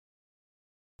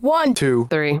1, 2,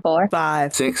 3, 4,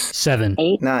 5, 6, 7,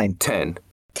 8, 9, 10.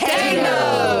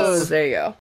 Tangos! There you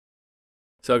go.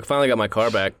 So I finally got my car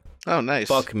back. Oh, nice.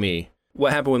 Fuck me.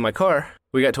 What happened with my car?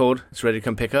 We got told it's ready to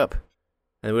come pick up.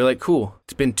 And we were like, cool.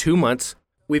 It's been 2 months.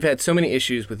 We've had so many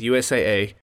issues with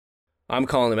USAA. I'm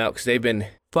calling them out because they've been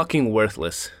fucking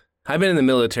worthless. I've been in the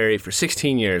military for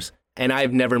 16 years, and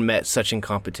I've never met such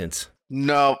incompetence.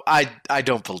 No, I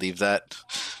don't believe that.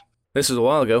 This was a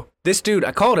while ago. This dude,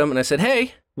 I called him and I said,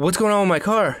 hey, what's going on with my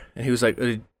car? And he was like,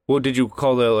 well, did you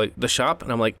call the shop?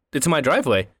 And I'm like, it's in my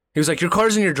driveway. He was like, your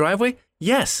car's in your driveway?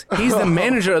 Yes. He's the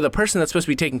manager of the person that's supposed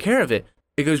to be taking care of it.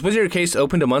 He goes, was your case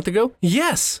opened a month ago?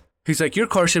 Yes. He's like, your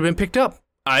car should have been picked up.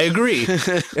 I agree.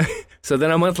 So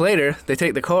then a month later, they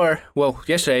take the car. Well,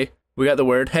 yesterday, we got the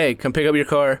word, hey, come pick up your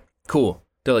car. Cool.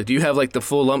 They're like, do you have like the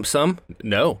full lump sum?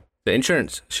 No. The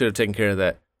insurance should have taken care of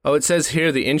that. Oh, it says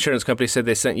here the insurance company said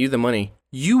they sent you the money.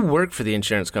 You work for the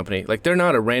insurance company. Like, they're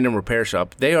not a random repair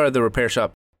shop. They are the repair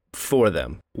shop for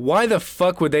them. Why the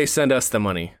fuck would they send us the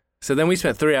money? So then we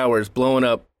spent 3 hours blowing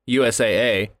up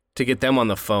USAA to get them on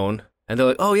the phone. And they're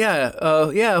like, oh,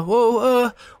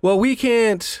 well, we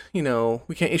can't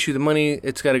issue the money.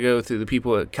 It's got to go through the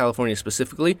people at California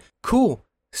specifically. Cool.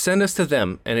 Send us to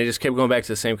them. And it just kept going back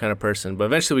to the same kind of person. But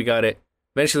eventually we got it.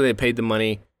 Eventually they paid the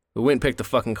money. We went and picked the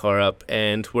fucking car up,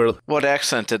 and we're... What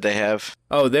accent did they have?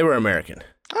 Oh, they were American.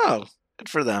 Oh, good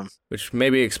for them. Which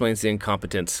maybe explains the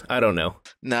incompetence. I don't know.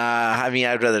 Nah, I mean,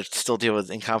 I'd rather still deal with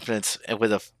incompetence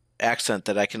with a accent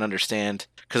that I can understand,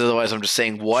 because otherwise I'm just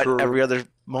saying what every other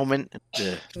moment.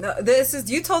 No,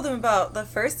 you told them about the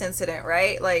first incident,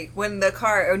 right? Like when the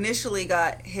car initially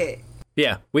got hit.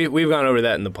 Yeah, we've gone over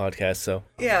that in the podcast, so.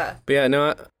 Yeah. But yeah,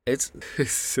 no, it's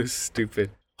so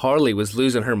stupid. Harley was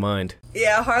losing her mind.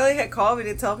 Yeah, Harley had called me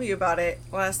to tell me about it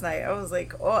last night. I was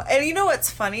like, oh, and you know what's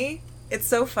funny? It's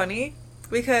so funny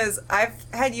because I've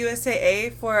had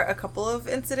USAA for a couple of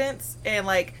incidents, and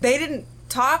like they didn't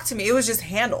talk to me. It was just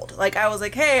handled. Like I was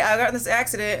like, hey, I got in this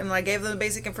accident, and I gave them the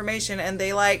basic information, and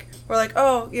they like were like,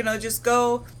 oh, just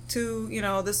go to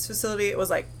this facility. It was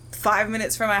like 5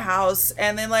 minutes from my house,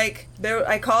 and then like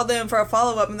I called them for a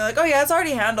follow-up, and they're like, oh yeah, it's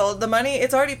already handled, the money,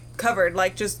 it's already covered,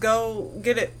 like just go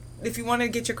get it. If you want to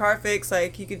get your car fixed,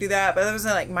 like you could do that. But there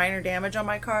wasn't like minor damage on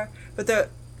my car, but the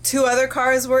 2 other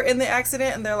cars were in the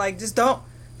accident, and they're like, just don't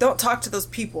talk to those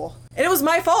people. And it was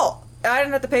my fault. I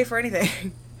didn't have to pay for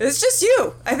anything. It's just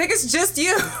you. I think it's just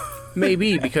you.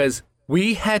 Maybe because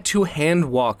we had to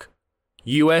hand walk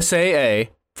USAA,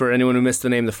 for anyone who missed the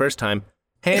name the first time,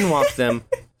 hand walk them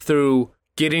through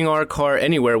getting our car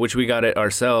anywhere, which we got it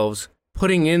ourselves,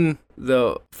 putting in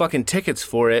the fucking tickets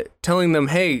for it, telling them,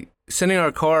 hey, sending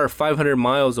our car 500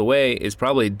 miles away is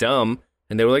probably dumb.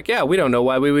 And they were like, yeah, we don't know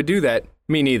why we would do that.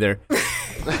 Me neither.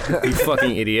 You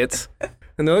fucking idiots.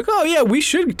 And they're like, oh yeah, we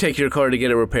should take your car to get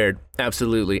it repaired.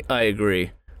 Absolutely, I agree.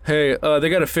 Hey, they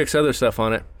gotta fix other stuff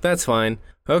on it. That's fine.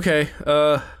 Okay,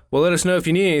 well, let us know if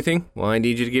you need anything. Well, I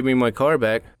need you to give me my car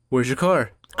back. Where's your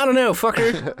car? I don't know,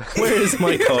 fucker. Where is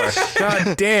my car?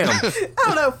 God damn. I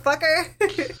don't know,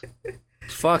 fucker.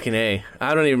 Fucking A.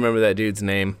 I don't even remember that dude's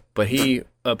name, but he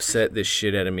upset the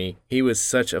shit out of me. He was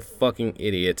such a fucking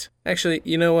idiot. Actually,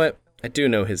 you know what? I do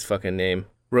know his fucking name.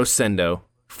 Rosendo.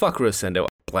 Fuck Rosendo.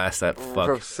 Blast that fuck.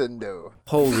 Rosendo.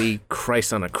 Holy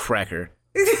Christ on a cracker.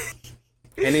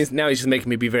 And he's just making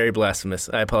me be very blasphemous.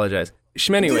 I apologize.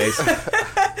 Anyways.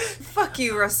 Fuck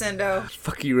you, Rosendo.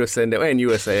 Fuck you, Rosendo, and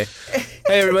USA.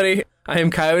 Hey, everybody. I am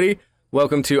Coyote.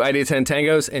 Welcome to Idea 10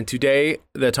 Tangos, and today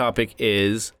the topic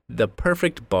is the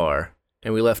perfect bar.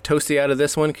 And we left Toasty out of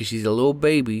this one because she's a little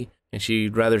baby, and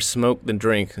she'd rather smoke than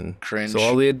drink. And Cringe. so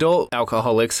all the adult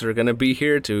alcoholics are going to be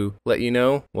here to let you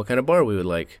know what kind of bar we would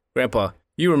like. Grandpa,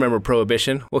 you remember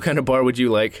Prohibition. What kind of bar would you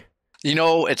like? You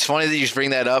know, it's funny that you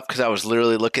bring that up because I was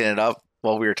literally looking it up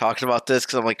while we were talking about this,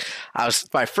 because I'm like,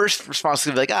 my first response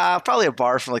was like, probably a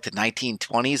bar from like the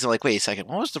 1920s. I'm like, wait a second,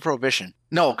 what was the Prohibition?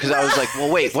 No, because I was like,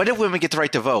 well, wait, when did women get the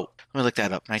right to vote? Let me look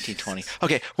that up. 1920.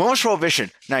 Okay, when was Prohibition?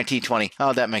 1920.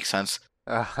 Oh, that makes sense.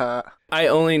 Uh-huh. I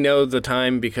only know the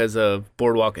time because of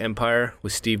Boardwalk Empire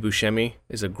with Steve Buscemi.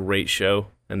 Is a great show,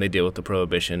 and they deal with the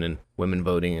Prohibition and women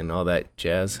voting and all that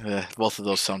jazz. Both of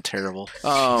those sound terrible.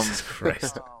 Jesus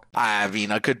Christ. I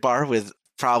mean, a good bar with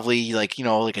probably like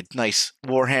a nice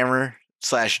Warhammer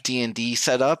 / D&D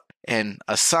setup and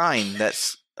a sign that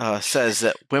says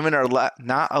that women are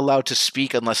not allowed to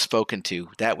speak unless spoken to.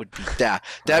 That would be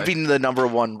that'd be the number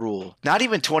one rule. Not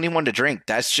even 21 to drink.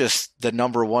 That's just the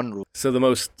number one rule. So the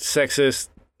most sexist,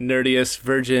 nerdiest,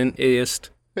 virgin-iest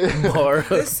bar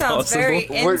This sounds possible. very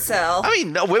incel. I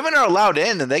mean, no, women are allowed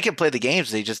in and they can play the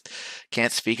games. They just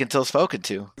can't speak until spoken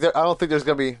to. I don't think there's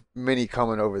gonna be many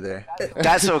coming over there.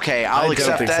 That's okay. I I'll don't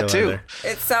accept think that so too. either.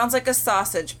 It sounds like a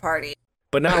sausage party.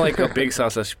 But not like a big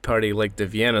sausage party like the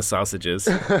Vienna sausages.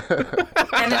 And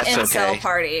an That's incel okay.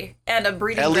 party. And a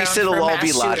breeding At ground least it'll for all mass be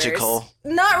shooters. logical.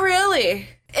 Not really.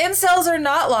 Incels are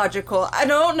not logical. I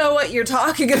don't know what you're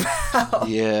talking about.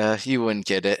 Yeah, you wouldn't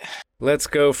get it. Let's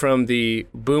go from the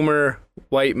boomer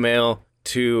white male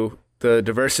to the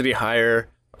diversity hire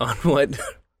on what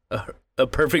a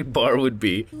perfect bar would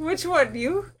be. Which one?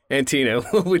 You? Antino,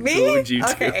 what would you do?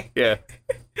 Okay. Yeah.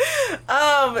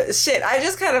 Shit, I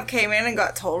just kind of came in and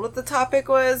got told what the topic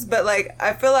was, but like,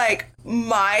 I feel like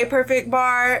my perfect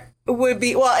bar would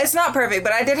be, well, it's not perfect,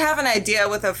 but I did have an idea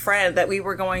with a friend that we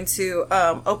were going to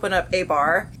open up a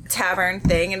bar, tavern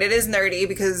thing, and it is nerdy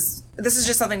because this is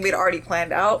just something we'd already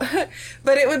planned out.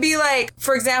 But it would be like,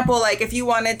 for example, like if you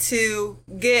wanted to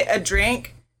get a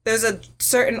drink, there's a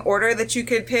certain order that you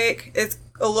could pick. It's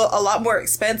a lot more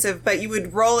expensive, but you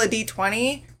would roll a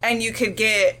d20 and you could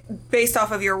get, based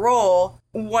off of your roll,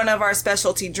 one of our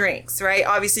specialty drinks, right?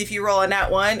 Obviously, if you roll a nat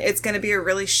 1, it's going to be a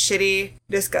really shitty,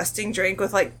 disgusting drink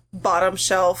with like bottom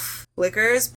shelf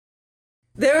liquors.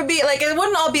 There would be like, it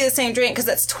wouldn't all be the same drink because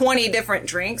that's 20 different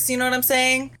drinks, you know what I'm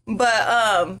saying?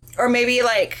 But or maybe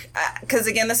like, because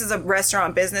again, this is a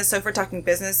restaurant business, so if we're talking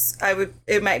business,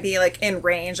 it might be like in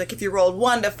range. Like if you rolled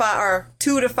 1 to 5 or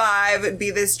 2 to 5, it'd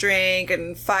be this drink,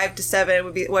 and 5 to 7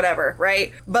 would be whatever,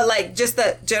 right? But like just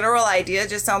the general idea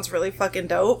just sounds really fucking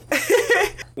dope.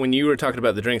 When you were talking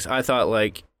about the drinks, I thought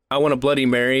like, I want a Bloody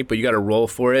Mary, but you got to roll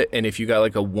for it. And if you got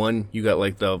like a 1, you got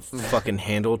like the fucking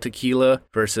handle tequila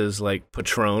versus like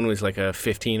Patron was like a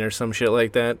 15 or some shit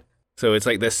like that. So it's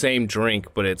like the same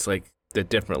drink, but it's like the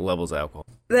different levels of alcohol.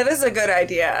 That is a good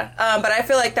idea. But I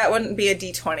feel like that wouldn't be a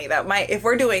D20. That might, if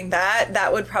we're doing that,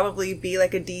 that would probably be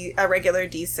like a regular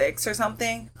D6 or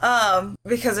something.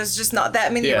 Because there's just not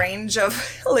that many range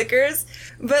of liquors.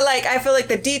 But like, I feel like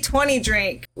the D20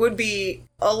 drink would be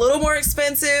a little more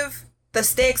expensive. The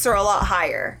stakes are a lot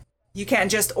higher. You can't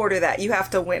just order that. You have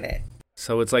to win it.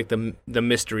 So it's like the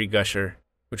mystery gusher,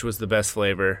 which was the best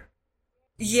flavor.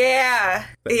 Yeah.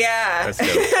 That's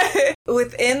dope.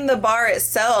 Within the bar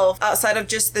itself, outside of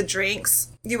just the drinks,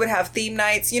 you would have theme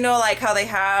nights. You know, like how they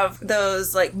have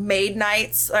those like maid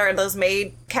nights or those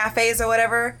maid cafes or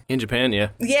whatever. In Japan, yeah.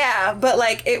 Yeah, but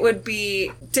like it would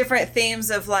be different themes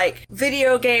of like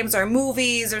video games or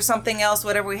movies or something else,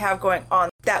 whatever we have going on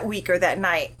that week or that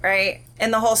night, right?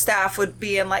 And the whole staff would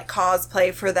be in like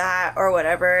cosplay for that or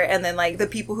whatever. And then like the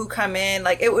people who come in,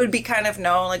 like it would be kind of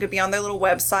known, like it'd be on their little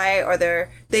website or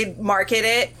they'd market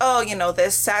it. Oh, you know,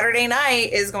 this Saturday night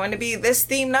is going to be this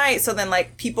theme night. So then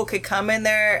like people could come in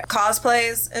their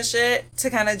cosplays and shit to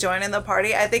kind of join in the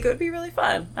party. I think it would be really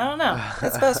fun. I don't know.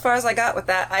 That's about as far as I got with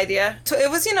that idea. So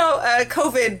it was, you know,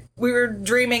 COVID. We were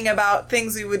dreaming about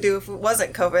things we would do if it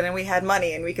wasn't COVID and we had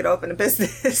money and we could open a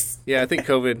business. Yeah, I think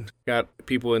COVID got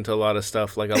people into a lot of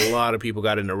stuff. Like a lot of people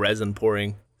got into resin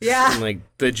pouring. Yeah. And like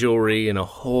the jewelry and a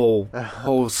whole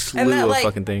slew And that of like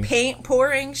fucking things. paint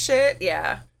pouring shit.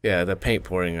 Yeah. Yeah, the paint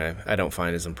pouring I don't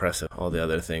find as impressive. All the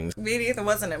other things. Me neither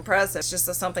wasn't impressive. It's just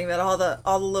something that all the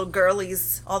little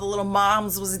girlies, all the little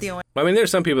moms was doing. I mean,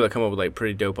 there's some people that come up with like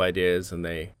pretty dope ideas and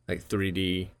they like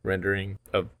 3D rendering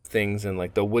of things and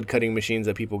like the wood cutting machines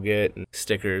that people get and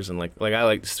stickers and like I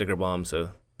like sticker bombs. So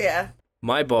Yeah.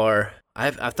 my bar,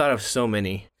 I've thought of so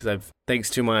many because thanks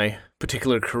to my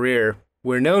particular career,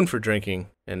 we're known for drinking.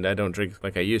 And I don't drink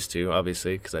like I used to,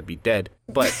 obviously, because I'd be dead.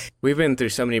 But we've been through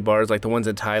so many bars, like the ones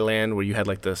in Thailand where you had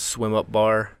like the swim up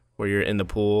bar where you're in the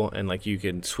pool and like you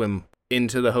could swim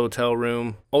into the hotel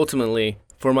room. Ultimately,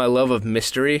 for my love of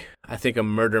mystery, I think a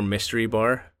murder mystery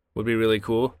bar would be really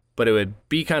cool. But it would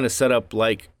be kind of set up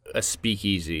like a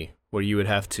speakeasy where you would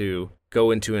have to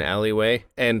go into an alleyway.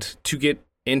 And to get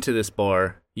into this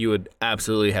bar, you would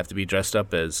absolutely have to be dressed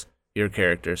up as your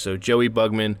character. So Joey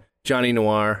Bugman, Johnny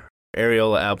Noir,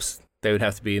 Ariola Alps, they would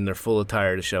have to be in their full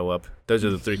attire to show up. Those are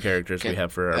the 3 characters we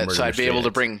have for our murder So I'd be able to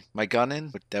mystery. bring my gun in,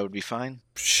 but that would be fine.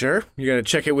 Sure. You're going to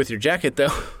check it with your jacket,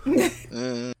 though.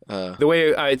 The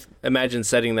way I imagine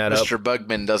setting that up. Mr.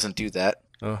 Bugman doesn't do that.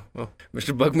 Oh, well,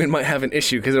 Mr. Bugman might have an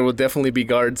issue because there will definitely be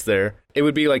guards there. It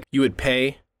would be like you would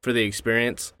pay for the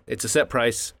experience. It's a set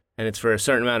price, and it's for a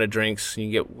certain amount of drinks. You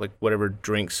can get like whatever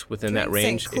drinks within that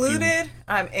range. Included,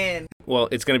 I'm in. Well,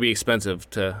 it's going to be expensive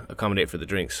to accommodate for the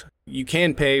drinks. You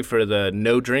can pay for the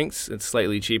no drinks. It's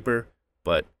slightly cheaper,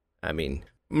 but I mean,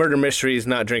 murder mysteries,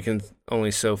 not drinking,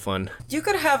 only so fun. You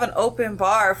could have an open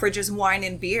bar for just wine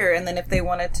and beer, and then if they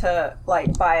wanted to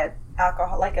like buy a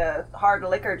alcohol, like a hard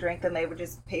liquor drink, then they would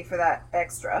just pay for that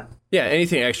extra. Yeah,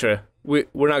 anything extra. We're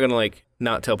not going to, like,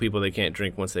 not tell people they can't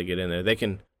drink once they get in there. They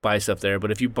can buy stuff there,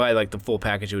 but if you buy, like, the full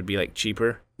package, it would be, like,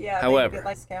 cheaper. Yeah, however, get,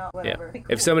 like, discount, whatever. Yeah.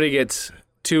 Cool. If somebody gets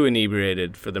too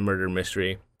inebriated for the murder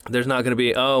mystery, there's not going to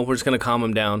be, oh, we're just going to calm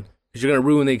them down, because you're going to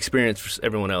ruin the experience for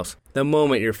everyone else. The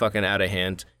moment you're fucking out of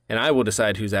hand, and I will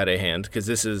decide who's out of hand, because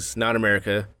this is not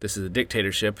America. This is a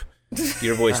dictatorship.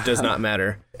 Your voice does not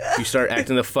matter. If you start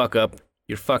acting the fuck up,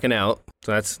 you're fucking out.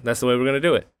 So that's the way we're going to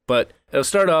do it. But it'll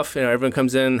start off, everyone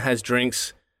comes in, has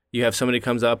drinks. You have somebody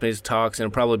comes up and he talks, and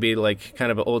it'll probably be like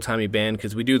kind of an old-timey band,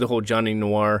 because we do the whole Johnny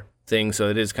Noir thing, so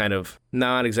it is kind of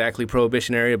not exactly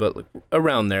prohibition area, but like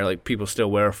around there, like people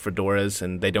still wear fedoras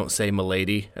and they don't say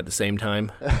 "milady" at the same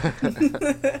time.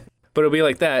 But it'll be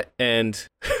like that, and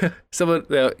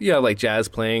like jazz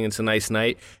playing. It's a nice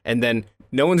night, and then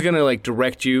no one's gonna like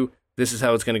direct you. This is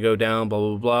how it's gonna go down. Blah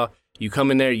blah blah. You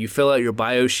come in there, you fill out your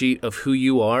bio sheet of who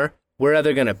you are. We're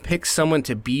either gonna pick someone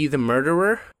to be the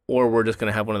murderer, or we're just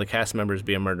gonna have one of the cast members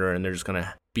be a murderer, and they're just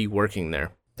gonna be working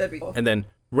there. That'd be cool. And then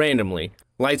randomly,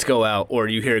 lights go out, or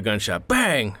you hear a gunshot,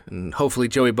 bang, and hopefully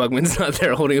Joey Bugman's not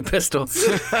there holding a pistol.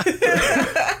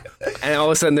 And all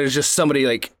of a sudden, there's just somebody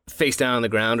like face down on the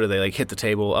ground, or they like hit the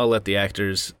table. I'll let the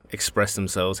actors express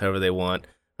themselves however they want,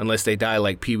 unless they die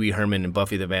like Pee Wee Herman and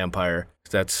Buffy the Vampire.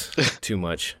 That's too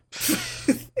much.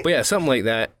 But yeah, something like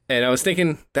that. And I was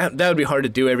thinking that would be hard to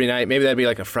do every night. Maybe that'd be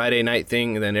like a Friday night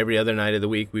thing, and then every other night of the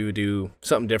week we would do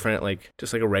something different, like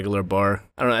just like a regular bar.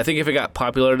 I don't know. I think if it got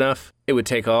popular enough, it would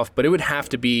take off, but it would have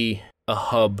to be a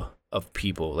hub of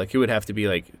people. Like it would have to be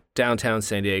like downtown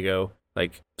San Diego,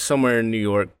 like somewhere in New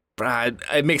York.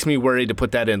 It makes me worried to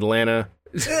put that in Atlanta.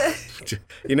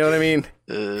 You know what I mean?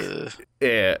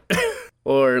 Yeah.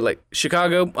 Or like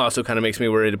Chicago also kind of makes me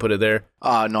worried to put it there.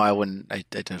 No, I wouldn't. I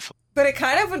definitely. But it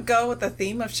kind of would go with the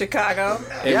theme of Chicago.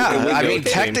 Yeah, I mean, with the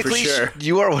theme, technically, for sure.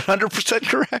 you are 100%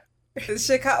 correct.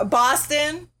 Chicago,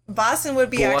 Boston would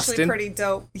be actually pretty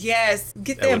dope. Yes,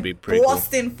 get That would them be pretty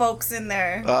Boston folks in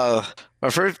there. My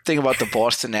favorite thing about the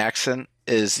Boston accent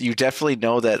is you definitely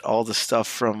know that all the stuff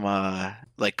from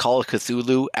like Call of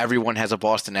Cthulhu, everyone has a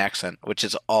Boston accent, which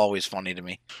is always funny to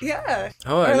me. Yeah.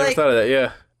 Oh, I never thought of that.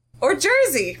 Yeah. Or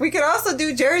Jersey. We could also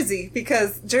do Jersey,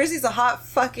 because Jersey's a hot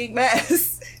fucking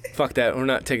mess. Fuck that. We're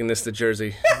not taking this to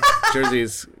Jersey. Jersey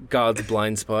is God's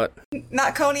blind spot.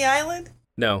 Not Coney Island?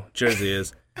 No, Jersey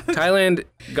is. Thailand,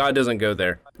 God doesn't go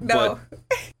there. No. But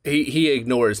he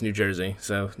ignores New Jersey,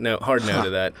 so no, hard no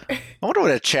to that. I wonder what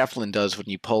a chaplain does when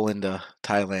you pull into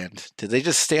Thailand. Did they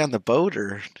just stay on the boat,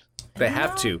 or? They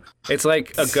have to. It's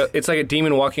like a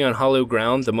demon walking on hollow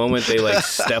ground. The moment they like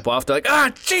step off, they're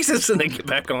like, Jesus, and they get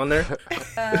back on there.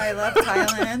 I love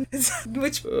Thailand.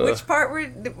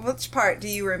 Which part do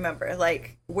you remember?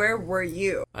 Like, where were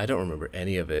you? I don't remember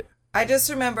any of it. I just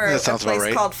remember a sounds about place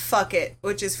right. called Fuck It,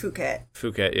 which is Phuket.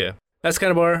 Phuket, yeah. That's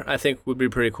kind of bar I think would be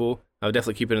pretty cool. I would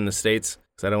definitely keep it in the States,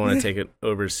 because I don't want to take it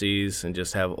overseas and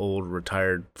just have old,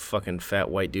 retired, fucking fat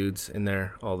white dudes in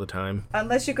there all the time.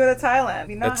 Unless you go to Thailand.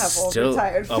 You not It's have old, still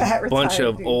retired, fat, a bunch retired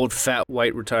of dudes. old, fat,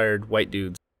 retired white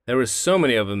dudes. There were so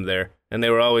many of them there, and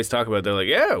they were always talking about, they're like,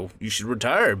 yeah, you should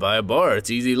retire, buy a bar, it's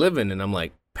easy living. And I'm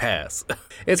like, pass.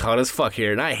 It's hot as fuck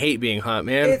here, and I hate being hot,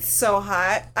 man. It's so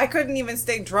hot. I couldn't even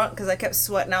stay drunk because I kept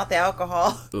sweating out the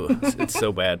alcohol. Ugh, it's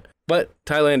so bad. But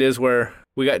Thailand is where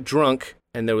we got drunk,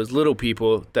 and there was little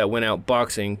people that went out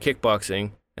boxing,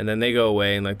 kickboxing, and then they go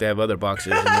away, and like they have other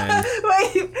boxers, and then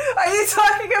Wait, are you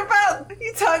talking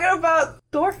about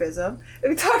dwarfism? Are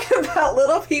you talking about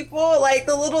little people, like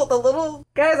the little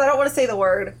guys? I don't want to say the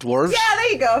word. Dwarves? Yeah,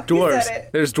 there you go. You dwarves. said it.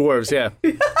 There's dwarves, yeah.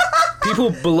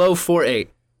 People below 4'8".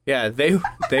 Yeah,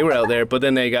 they were out there, but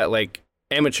then they got like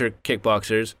amateur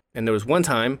kickboxers, and there was one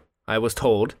time I was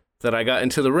told that I got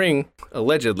into the ring,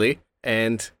 allegedly,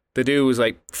 and the dude was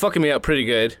like fucking me up pretty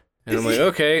good. And I'm like,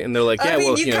 okay. And they're like, yeah, I mean,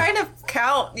 well, you kind of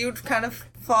count. You would kind of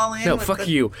fall in. No, with fuck the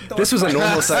you. dwarf This was a fight.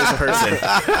 normal sized person.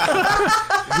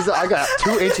 He's like, I got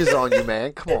 2 inches on you,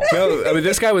 man. Come on. No, I mean,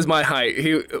 this guy was my height.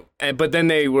 But then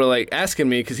they were like asking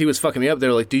me, because he was fucking me up. They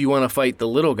were like, do you want to fight the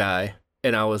little guy?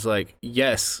 And I was like,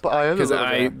 yes. But I am the Because little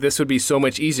guy. this would be so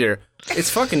much easier. It's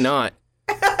fucking not.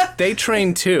 They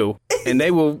train too, and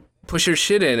they will push your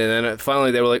shit in. And then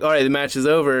finally they were like, all right, the match is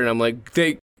over. And I'm like,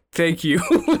 thank you.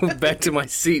 Back to my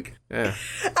seat. Yeah.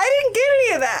 I didn't get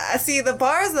any of that. See, the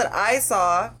bars that I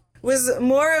saw was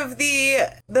more of the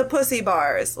pussy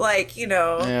bars, like, you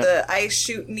know, the I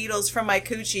shoot needles from my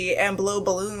coochie and blow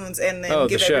balloons and then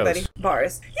give everybody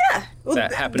bars. Yeah, well,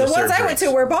 That happened the to ones serve I went to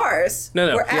drinks. were bars.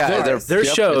 No. Were at Yeah, bars. They're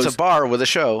shows. It's a bar with a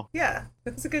show. Yeah,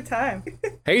 it was a good time.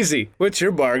 Hazy, what's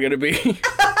your bar gonna be?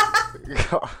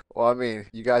 Well, I mean,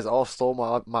 you guys all stole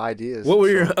my ideas. What were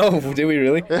your? Oh, did we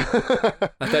really?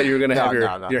 I thought you were gonna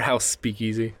have No. your house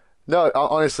speakeasy. No,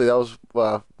 honestly, that was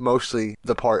mostly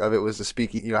the part of it was the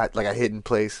speaking, like a hidden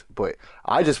place. But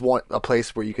I just want a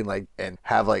place where you can and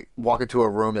have walk into a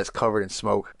room that's covered in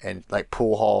smoke and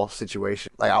pool hall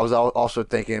situation. Like I was also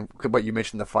thinking, but you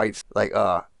mentioned the fights.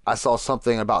 I saw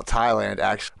something about Thailand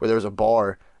actually, where there was a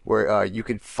bar where you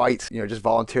could fight, just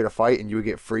volunteer to fight, and you would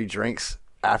get free drinks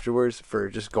afterwards for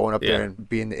just going up there and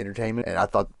being the entertainment. And I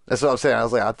thought that's what I'm saying.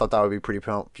 I thought that would be pretty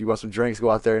pimp. If you want some drinks,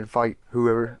 go out there and fight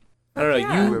whoever. I don't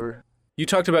know. Whoever. You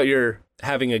talked about your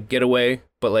having a getaway,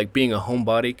 but being a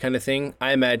homebody kind of thing.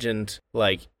 I imagined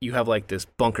you have this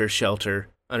bunker shelter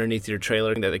underneath your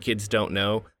trailer that the kids don't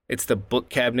know. It's the book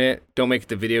cabinet. Don't make it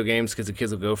the video games because the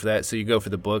kids will go for that. So you go for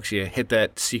the books. You hit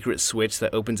that secret switch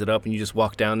that opens it up, and you just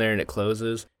walk down there and it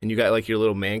closes. And you got your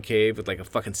little man cave with a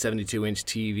fucking 72-inch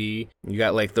TV. And you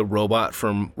got the robot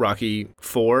from Rocky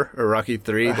 4 or Rocky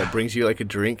 3 that brings you a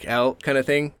drink out kind of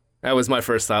thing. That was my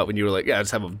first thought when you were I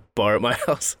just have a bar at my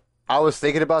house. I was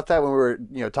thinking about that when we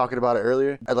were, talking about it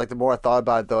earlier. The more I thought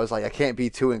about it, though, I can't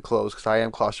be too enclosed because I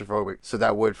am claustrophobic. So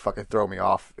that would fucking throw me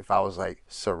off if I was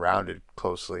surrounded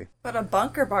closely. But a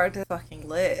bunker bar is fucking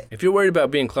lit. If you're worried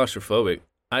about being claustrophobic,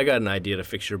 I got an idea to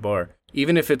fix your bar.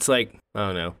 Even if it's I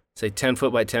don't know, say 10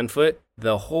 foot by 10 foot,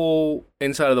 the whole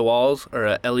inside of the walls are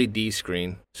a LED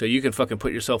screen. So you can fucking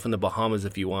put yourself in the Bahamas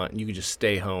if you want, and you can just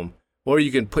stay home. Or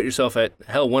you can put yourself at,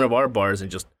 one of our bars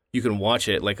and just you can watch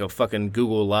it like a fucking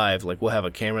Google Live. We'll have a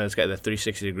camera that's got the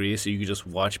 360 degrees so you can just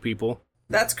watch people.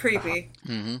 That's creepy.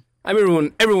 Mm-hmm. I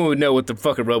mean, everyone would know what the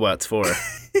fucking robot's for.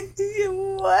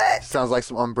 What? Sounds like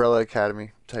some Umbrella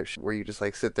Academy type shit where you just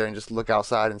sit there and just look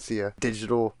outside and see a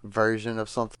digital version of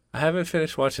something. I haven't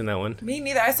finished watching that one. Me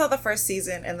neither. I saw the first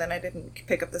season and then I didn't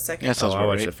pick up the second. Yeah, I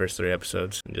watched the first 3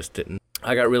 episodes and just didn't.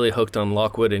 I got really hooked on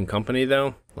Lockwood and Company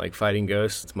though, fighting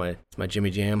ghosts. It's my Jimmy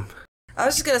Jam. I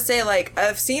was just gonna say,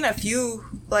 I've seen a few,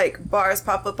 bars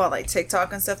pop up on,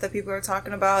 TikTok and stuff that people are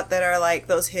talking about that are,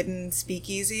 those hidden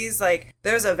speakeasies.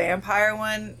 There's a vampire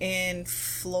one in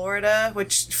Florida,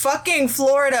 which, fucking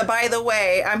Florida, by the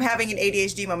way. I'm having an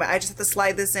ADHD moment. I just have to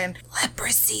slide this in.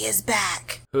 Leprosy is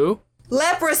back. Who?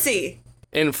 Leprosy!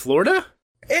 In Florida?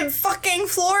 In fucking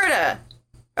Florida!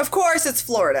 Of course it's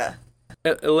Florida.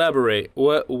 Elaborate.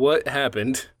 What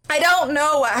happened? I don't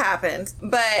know what happened,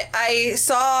 but I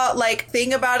saw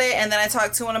thing about it, and then I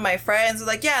talked to one of my friends.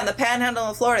 Yeah, in the Panhandle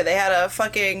of Florida, they had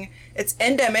it's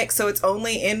endemic, so it's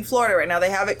only in Florida right now.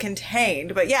 They have it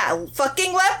contained, but yeah,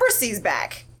 fucking leprosy's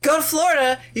back. Go to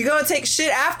Florida, you go and take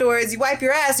shit afterwards. You wipe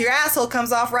your ass, your asshole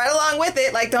comes off right along with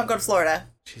it. Don't go to Florida.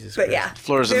 Jesus but Christ. yeah,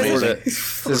 Florida's amazing.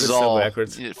 This is so all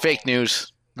backwards. fake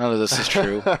news. None of this is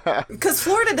true. Because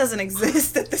Florida doesn't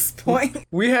exist at this point.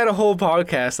 We had a whole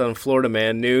podcast on Florida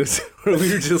Man news where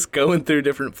we were just going through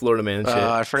different Florida Man shit.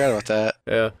 I forgot about that.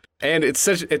 Yeah. And it's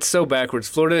so backwards.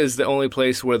 Florida is the only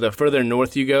place where the further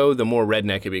north you go, the more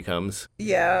redneck it becomes.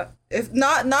 Yeah. If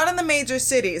not in the major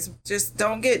cities. Just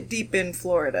don't get deep in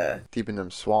Florida. Deep in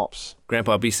them swamps.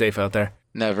 Grandpa, be safe out there.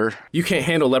 Never. You can't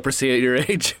handle leprosy at your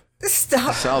age.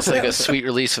 Stop. Sounds like a sweet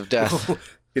release of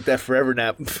death. Get that forever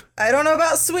nap. I don't know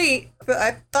about sweet, but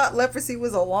I thought leprosy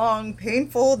was a long,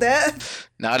 painful death.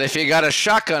 Not if you got a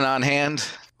shotgun on hand.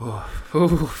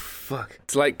 Oh, fuck.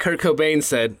 It's like Kurt Cobain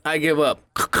said, I give up.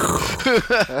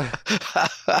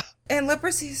 And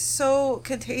leprosy is so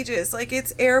contagious.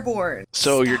 It's airborne.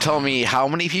 So you're telling me how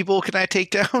many people can I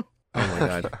take down? Oh my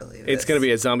God. It's going to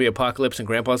be a zombie apocalypse and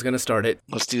Grandpa's going to start it.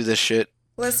 Let's do this shit.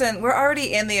 Listen, we're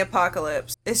already in the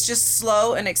apocalypse. It's just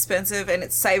slow and expensive, and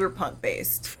it's cyberpunk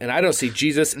based. And I don't see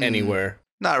Jesus anywhere.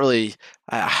 Not really.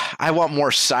 I want more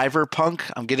cyberpunk.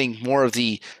 I'm getting more of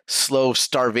the slow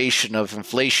starvation of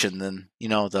inflation than,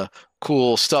 the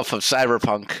cool stuff of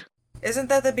cyberpunk. Isn't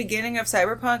that the beginning of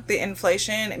cyberpunk? The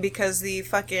inflation because the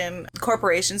fucking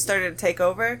corporations started to take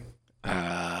over?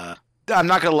 I'm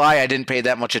not going to lie. I didn't pay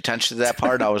that much attention to that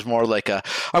part. I was more I'm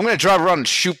going to drive around and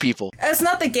shoot people. It's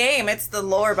not the game. It's the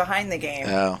lore behind the game.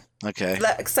 Oh, okay.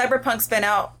 Cyberpunk's been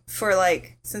out for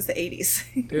since the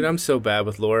 80s. Dude, I'm so bad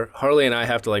with lore. Harley and I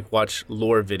have to watch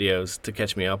lore videos to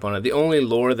catch me up on it. The only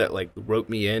lore that wrote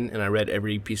me in and I read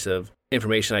every piece of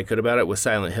information I could about it was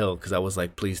Silent Hill because I was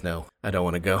please no, I don't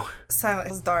want to go. Silent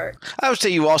Hill's dark. I would say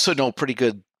you also know pretty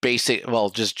good basic,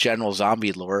 just general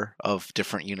zombie lore of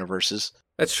different universes.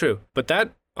 That's true. But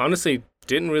that honestly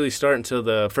didn't really start until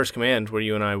the First Command where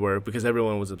you and I were because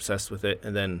everyone was obsessed with it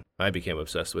and then I became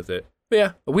obsessed with it. But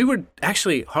yeah, we were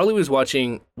actually, Harley was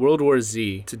watching World War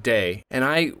Z today and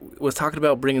I was talking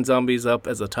about bringing zombies up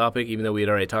as a topic even though we had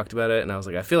already talked about it and I was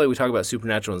like, I feel like we talk about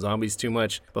supernatural and zombies too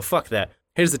much, but fuck that.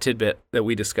 Here's the tidbit that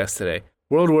we discussed today.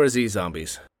 World War Z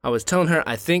zombies. I was telling her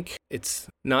I think it's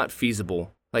not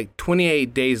feasible. Like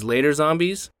 28 days later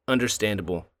zombies,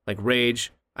 understandable. Like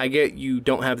Rage, I get you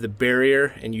don't have the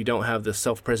barrier and you don't have the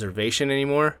self-preservation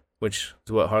anymore, which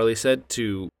is what Harley said,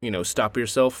 to, stop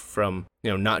yourself from,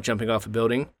 not jumping off a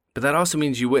building. But that also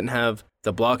means you wouldn't have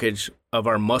the blockage of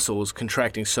our muscles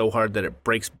contracting so hard that it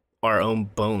breaks our own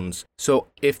bones. So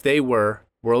if they were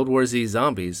World War Z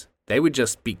zombies, they would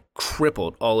just be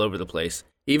crippled all over the place.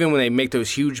 Even when they make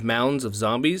those huge mounds of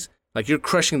zombies, like you're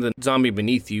crushing the zombie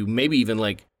beneath you, maybe even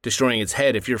like destroying its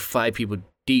head if you're 5 people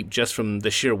deep just from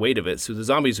the sheer weight of it. So the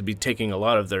zombies would be taking a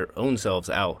lot of their own selves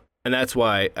out. And that's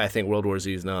why I think World War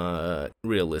Z is not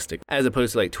realistic, as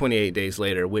opposed to like 28 days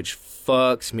later, which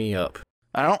fucks me up.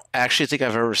 I don't actually think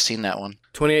I've ever seen that one.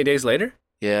 28 days later?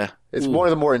 Yeah. It's one of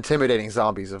the more intimidating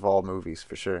zombies of all movies,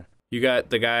 for sure. You got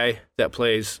the guy that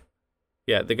plays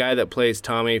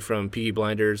Tommy from Peaky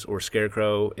Blinders or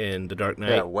Scarecrow in The Dark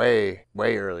Knight. Yeah, way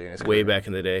early in his way career. back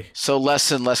in the day. So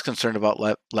less and less concerned about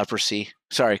leprosy.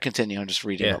 Sorry, continue. I'm just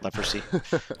reading about leprosy.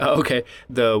 Oh, okay.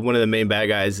 One of the main bad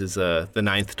guys is the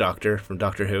Ninth Doctor from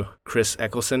Doctor Who, Chris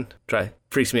Eccleston.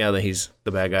 Freaks me out that he's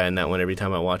the bad guy in that one every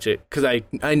time I watch it, because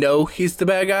I know he's the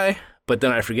bad guy, but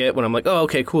then I forget when I'm like, oh,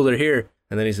 okay, cool, they're here,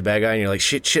 and then he's the bad guy, and you're like,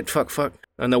 shit, fuck.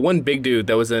 And the one big dude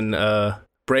that was in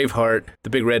Braveheart, the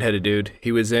big redheaded dude,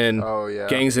 he was in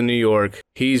Gangs in New York.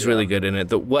 He's really good in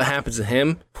it. What happens to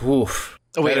him? Oof.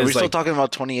 Oh, wait, are we still talking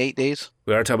about 28 days?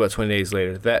 We are talking about 20 days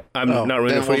later. That I'm not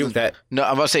ruining it for you. No,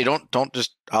 I'm about to say don't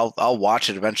just. I'll watch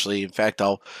it eventually. In fact,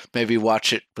 I'll maybe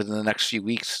watch it within the next few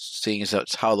weeks, seeing as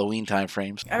it's Halloween time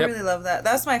frames. I really love that.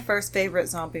 That's my first favorite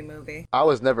zombie movie. I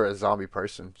was never a zombie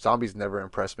person. Zombies never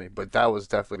impressed me, but that was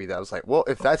definitely that was like, well,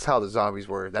 if that's how the zombies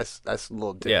were, that's a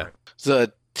little different. Yeah.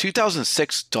 The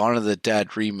 2006 Dawn of the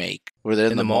Dead remake, where they're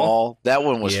in the mall. That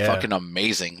one was fucking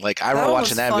amazing. Like I remember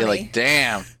watching that and being like,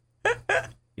 damn.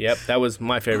 Yep, that was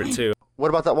my favorite too. What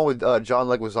about that one with John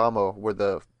Leguizamo, where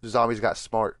the zombies got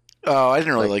smart? Oh, I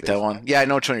didn't really like that one. Yeah, I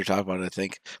know which one you're talking about, I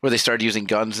think. Where they started using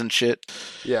guns and shit.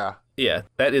 Yeah. Yeah,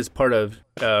 that is part of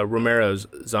Romero's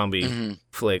zombie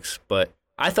flicks, but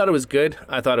I thought it was good.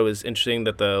 I thought it was interesting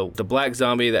that the black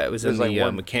zombie that was in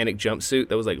the mechanic jumpsuit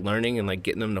that was like learning and like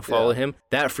getting them to follow him,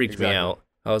 that freaked me out.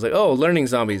 I was like, oh, learning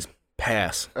zombies,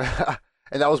 pass.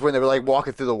 And that was when they were like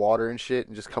walking through the water and shit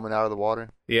and just coming out of the water.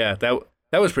 Yeah,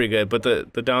 that was pretty good. But the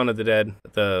Dawn of the Dead,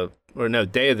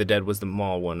 Day of the Dead was the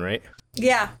mall one, right?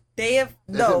 Yeah, it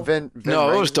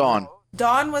was Dawn.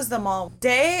 Dawn was the mall.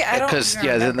 Day, I don't Because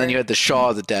then you had the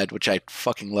Shaw of the Dead, which I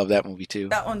fucking love that movie too.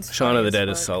 That one's Shaun of the Dead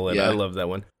is solid. Yeah. I love that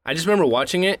one. I just remember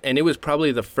watching it, and it was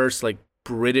probably the first like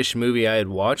British movie I had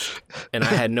watched, and I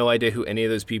had no idea who any of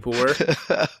those people were.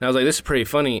 And I was like, this is pretty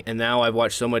funny. And now I've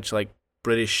watched so much like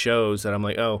British shows that I'm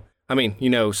like, oh, I mean,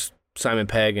 Simon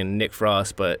Pegg and Nick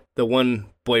Frost, but the one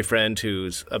boyfriend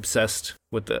who's obsessed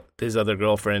with his other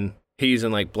girlfriend, he's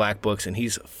in like Black Books, and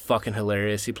he's fucking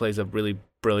hilarious. He plays a really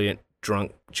brilliant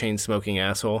drunk chain smoking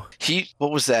asshole.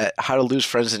 What was that? How to Lose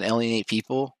Friends and Alienate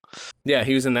People? Yeah,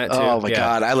 he was in that too. Oh my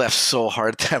god, I laughed so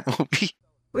hard at that movie.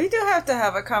 We do have to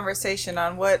have a conversation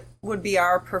on what would be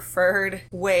our preferred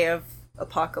way of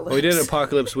apocalypse. Well, we did an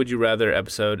Apocalypse Would You Rather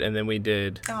episode, and then we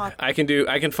did. I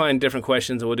can find different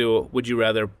questions, and we'll do a Would You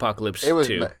Rather Apocalypse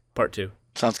 2, Part 2.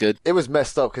 Sounds good. It was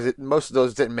messed up because most of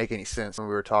those didn't make any sense when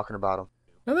we were talking about them.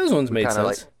 No, those ones made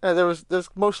sense. There's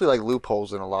mostly like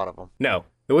loopholes in a lot of them. No,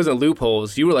 it wasn't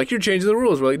loopholes. You were like, you're changing the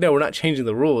rules. We're like, no, we're not changing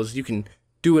the rules. You can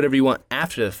do whatever you want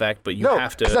after the fact, but you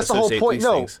have to that's the whole point.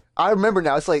 Things. I remember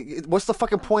now. It's like, what's the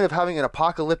fucking point of having an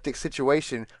apocalyptic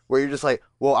situation where you're just like,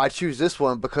 well, I choose this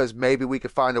one because maybe we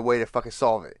could find a way to fucking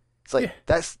solve it. It's like,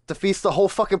 that defeats the whole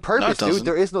fucking purpose, dude.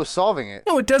 There is no solving it.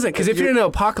 No, it doesn't, because if you're in an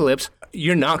apocalypse,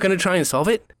 you're not going to try and solve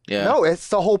it? Yeah. No, it's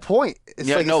the whole point. It's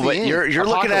but you're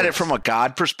looking at it from a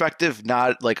God perspective,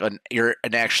 not like you're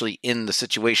actually in the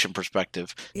situation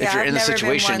perspective. Yeah, if you're in the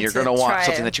situation, you're going to want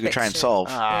something that you can try and solve.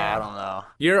 I don't know.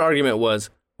 Your argument was,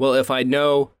 well, if I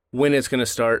know when it's going to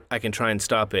start, I can try and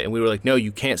stop it. And we were like, no,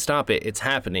 you can't stop it. It's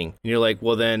happening. And you're like,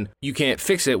 well, then you can't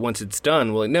fix it once it's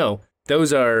done. We're like, no,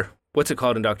 those are, what's it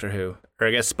called in Doctor Who? Or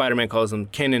I guess Spider-Man calls them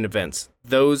canon events.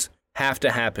 Those have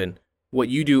to happen. What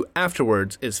you do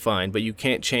afterwards is fine, but you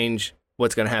can't change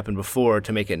what's going to happen before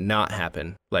to make it not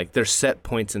happen. Like, there's set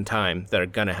points in time that are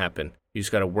going to happen. You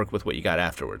just got to work with what you got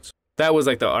afterwards. That was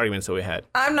like the arguments that we had.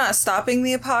 I'm not stopping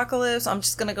the apocalypse. I'm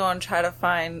just going to go and try to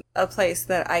find a place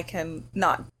that I can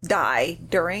not die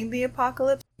during the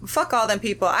apocalypse. fuck all them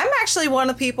people. I'm actually one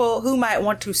of the people who might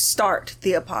want to start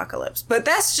the apocalypse, but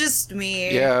that's just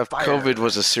me. Yeah, COVID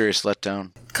was a serious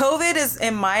letdown. COVID is,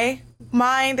 in my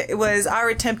mind, it was our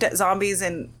attempt at zombies,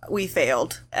 and we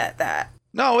failed at that.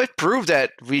 No, it proved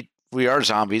that we are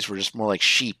zombies. We're just more like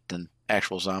sheep than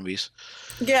actual zombies.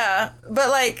 Yeah, but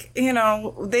like, you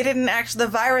know, the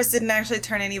virus didn't actually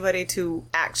turn anybody to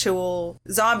actual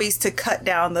zombies to cut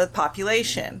down the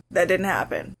population. That didn't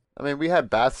happen. I mean, we had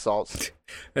bath salts.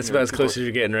 That's about as close as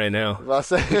you're getting right now.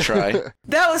 Try.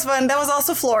 That was fun. That was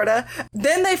also Florida.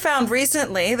 Then they found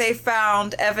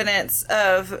evidence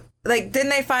of, like, didn't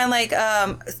they find, like,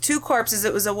 2 corpses?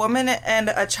 It was a woman and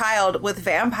a child with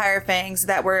vampire fangs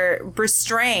that were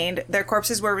restrained. Their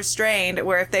corpses were restrained,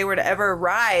 where if they were to ever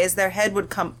rise, their head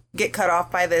would get cut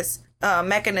off by this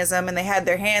mechanism, and they had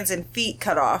their hands and feet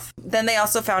cut off. Then they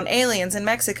also found aliens in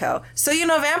Mexico. So, you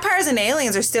know, vampires and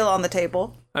aliens are still on the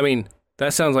table. I mean,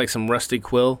 that sounds like some Rusty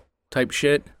Quill type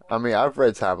shit. I mean, I've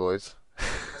read tabloids.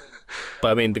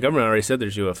 But I mean, the government already said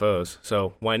there's UFOs,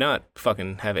 so why not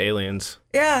fucking have aliens?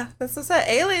 Yeah, that's what I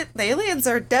said. Aliens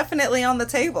are definitely on the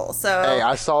table. So Hey,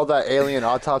 I saw that alien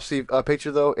autopsy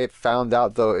picture, though. It found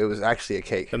out, though, it was actually a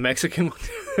cake. The Mexican one?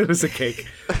 It was a cake.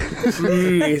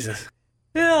 Jesus.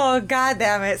 oh, god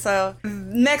damn it. So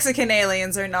Mexican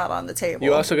aliens are not on the table.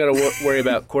 You also got to worry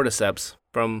about cordyceps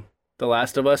from The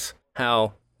Last of Us.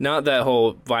 How, not that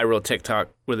whole viral TikTok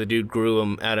where the dude grew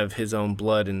them out of his own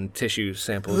blood and tissue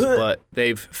samples, but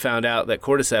they've found out that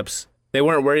cordyceps, they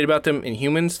weren't worried about them in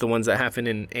humans, the ones that happen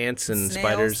in ants and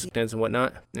spiders and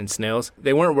whatnot, and snails.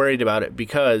 They weren't worried about it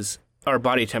because our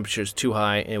body temperature is too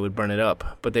high and it would burn it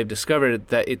up. But they've discovered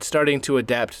that it's starting to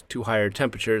adapt to higher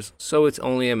temperatures, so it's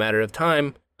only a matter of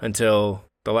time until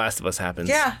The Last of Us happens.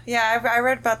 Yeah, I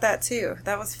read about that too.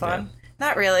 That was fun. Yeah.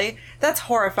 Not really. That's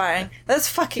horrifying. That's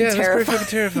fucking terrifying. That's pretty fucking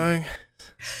terrifying.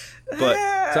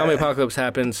 But zombie apocalypse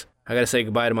happens. I gotta say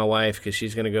goodbye to my wife because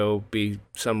she's gonna go be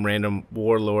some random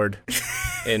warlord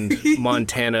in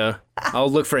Montana.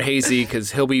 I'll look for Hazy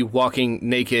because he'll be walking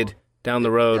naked down the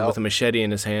road with a machete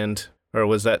in his hand. Or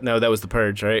was that? No, that was The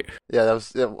Purge, right? Yeah, that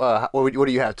was. What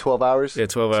do you have? 12 hours? Yeah,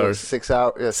 12 hours. 6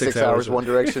 hours. Yeah, 6 hours one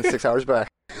direction, 6 hours back.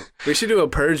 We should do a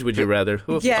Purge. Would you rather?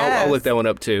 Yes. I'll look that one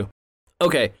up too.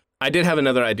 Okay. I did have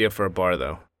another idea for a bar,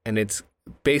 though, and it's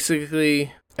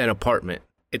basically an apartment.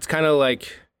 It's kind of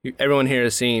like everyone here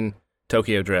has seen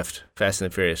Tokyo Drift, Fast and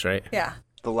the Furious, right? Yeah.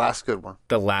 The last good one.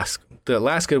 The last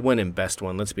good one and best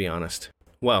one, let's be honest.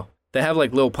 Well, they have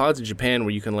like little pods in Japan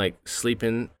where you can like sleep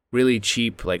in really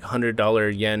cheap, like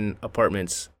 $100 yen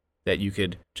apartments that you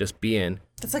could just be in.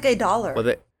 That's like $1.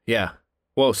 Well, yeah.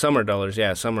 Well, some are dollars,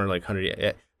 yeah. Some are like 100 yen.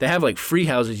 Yeah. They have like free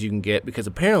houses you can get because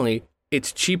apparently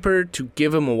it's cheaper to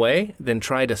give them away than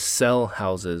try to sell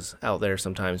houses out there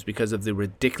sometimes because of the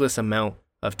ridiculous amount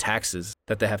of taxes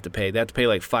that they have to pay. They have to pay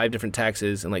like 5 different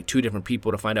taxes and like 2 different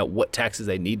people to find out what taxes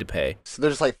they need to pay. So they're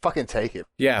just like, fucking take it.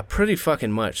 Yeah, pretty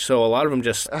fucking much. So a lot of them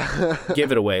just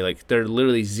give it away. Like they're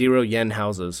literally 0 yen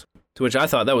houses, to which I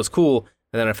thought that was cool.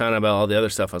 And then I found out about all the other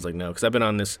stuff. I was like, no, because I've been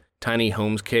on this tiny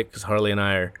homes kick because Harley and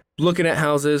I are looking at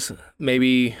houses,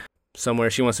 maybe somewhere.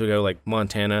 She wants to go like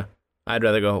Montana. I'd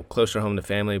rather go closer home to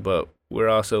family, but we're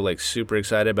also like super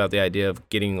excited about the idea of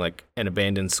getting like an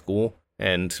abandoned school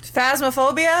and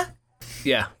Phasmophobia?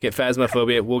 Yeah, get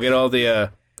Phasmophobia. We'll get all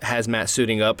the hazmat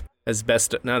suiting up.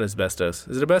 Not asbestos.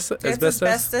 Is it asbestos? It's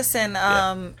asbestos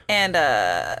and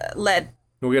lead.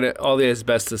 We'll get all the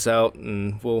asbestos out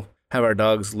and we'll have our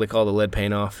dogs lick all the lead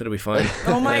paint off. It'll be fun.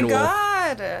 Oh my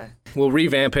god. We'll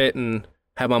revamp it and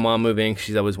have my mom move in.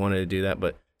 She's always wanted to do that,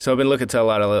 but so I've been looking to a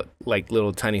lot of like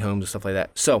little tiny homes and stuff like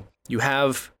that. So you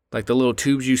have like the little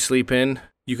tubes you sleep in.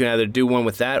 You can either do one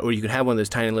with that or you can have one of those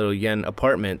tiny little yen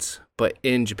apartments. But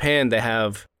in Japan, they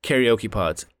have karaoke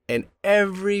pods. And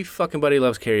every fucking buddy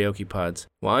loves karaoke pods.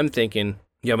 Well, I'm thinking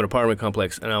you have an apartment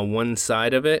complex and on one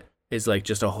side of it is like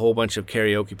just a whole bunch of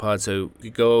karaoke pods. So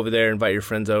you go over there, invite your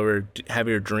friends over, have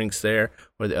your drinks there.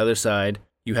 Or the other side,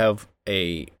 you have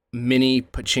a mini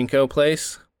pachinko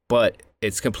place, but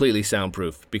it's completely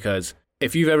soundproof because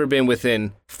if you've ever been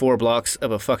within 4 blocks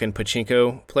of a fucking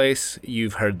pachinko place,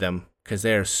 you've heard them because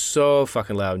they're so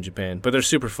fucking loud in Japan, but they're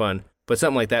super fun. But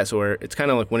something like that, so where it's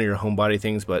kind of like one of your homebody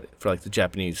things, but for like the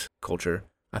Japanese culture,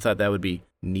 I thought that would be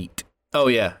neat. Oh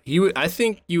yeah, I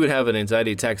think you would have an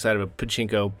anxiety attack side of a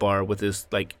pachinko bar with this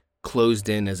like closed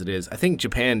in as it is. I think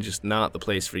Japan just not the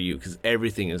place for you because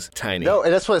everything is tiny. No,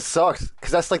 and that's what sucks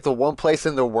because that's like the one place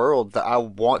in the world that I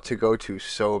want to go to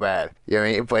so bad. You know what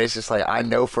I mean? But it's just like I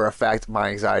know for a fact my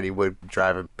anxiety would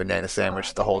drive a banana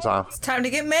sandwich the whole time. It's time to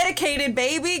get medicated,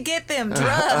 baby. Get them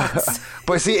drugs.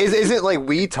 But see, isn't like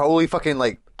weed totally fucking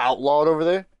like outlawed over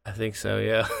there? I think so,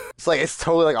 yeah. It's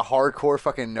totally like a hardcore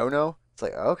fucking no-no. It's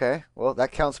like, okay, well,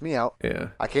 that counts me out. Yeah.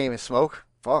 I can't even smoke.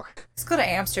 Fuck. Let's go to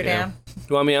Amsterdam.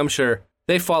 Well, I mean, I'm sure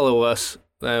they follow us.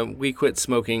 We quit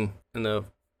smoking in the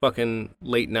fucking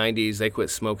late 90s. They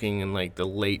quit smoking in like the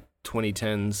late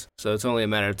 2010s. So it's only a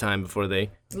matter of time before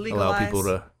they allow people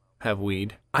to have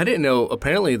weed. I didn't know,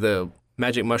 apparently the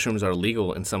magic mushrooms are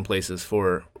legal in some places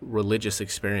for religious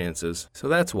experiences. So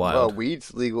that's wild. Well,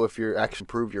 weed's legal if you actually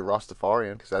prove you're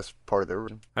Rastafarian, because that's part of their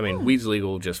religion. I mean, weed's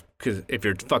legal just because if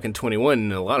you're fucking 21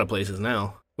 in a lot of places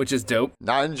now, which is dope.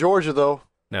 Not in Georgia, though.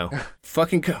 No.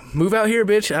 Fucking move out here,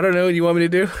 bitch. I don't know what you want me to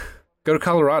do. Go to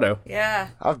Colorado. Yeah.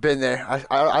 I've been there.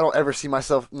 I don't ever see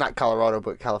myself, not Colorado,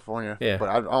 but California. Yeah. But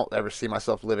I don't ever see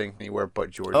myself living anywhere but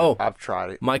Georgia. Oh. I've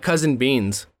tried it. My cousin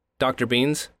Beans, Dr.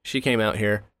 Beans, she came out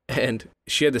here and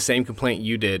she had the same complaint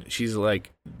you did. She's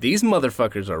like, these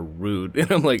motherfuckers are rude.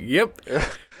 And I'm like, yep.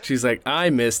 She's like, I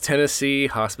miss Tennessee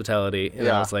hospitality. And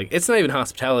I was like, it's not even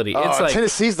hospitality. It's like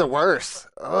Tennessee's the worst.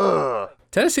 Ugh.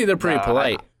 Tennessee, they're pretty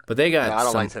polite. But they got I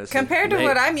don't some... like Tennessee. Compared to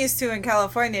what I'm used to in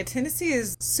California, Tennessee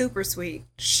is super sweet.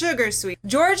 Sugar sweet.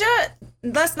 Georgia,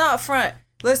 let's not front.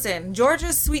 Listen,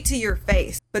 Georgia's sweet to your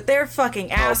face, but they're fucking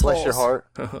assholes. Bless your heart.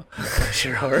 Bless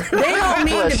your heart. They don't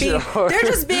mean Bless to your be. heart. They're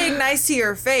just being nice to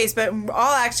your face, but in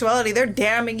all actuality, they're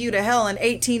damning you to hell in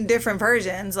 18 different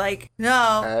versions. Like,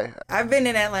 no, Hey. I've been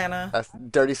in Atlanta. That's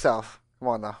dirty South. Come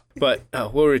on now. But,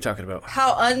 what were we talking about?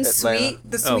 How unsweet Atlanta.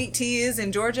 the sweet tea is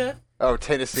in Georgia. Oh,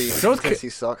 Tennessee. North Tennessee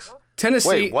sucks. Tennessee...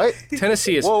 Wait, what?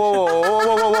 Tennessee is... Whoa, whoa, whoa,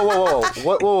 whoa, whoa, whoa,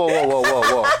 whoa, whoa, whoa, whoa, whoa,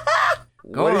 whoa,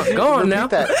 whoa. Go on now.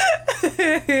 That.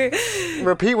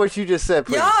 Repeat what you just said,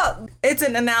 please. Y'all, it's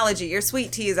an analogy. Your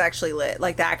sweet tea is actually lit,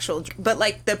 like the actual, but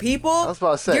like the people. I was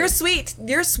about to say.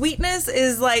 Your sweetness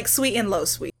is like sweet and low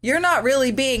sweet. You're not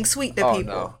really being sweet to Oh,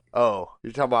 people. no. Oh,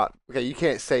 you're talking about, okay, you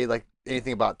can't say like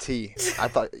anything about tea. I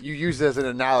thought you used it as an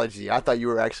analogy. I thought you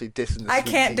were actually dissing the I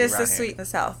sweet can't tea diss the around sweet here. in the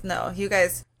South. No, you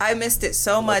guys, I missed it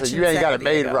so much. So you ain't got it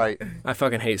made ago. right. I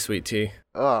fucking hate sweet tea.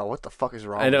 Oh, what the fuck is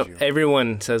wrong I with you? don't.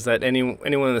 Everyone says that. Anyone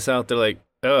in the South, they're like,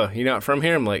 "Oh, you're not from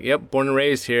here?" I'm like, "Yep, born and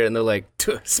raised here." And they're like,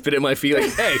 spit at my feet,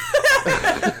 like, "Hey,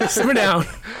 simmer down."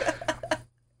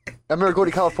 I remember going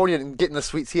to California and getting the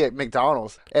sweet tea at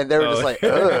McDonald's, and they were just like,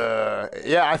 ugh.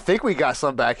 Yeah, I think we got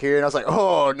some back here. And I was like,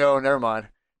 oh, no, never mind.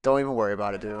 Don't even worry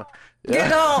about it, dude. Yeah. You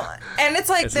know, and it's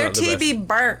like It's their not the tea best. be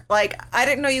burnt. Like, I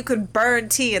didn't know you could burn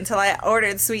tea until I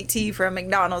ordered sweet tea from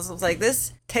McDonald's. I was like,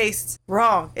 this tastes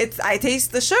wrong. I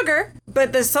taste the sugar,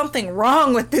 but there's something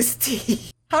wrong with this tea.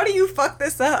 How do you fuck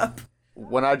this up?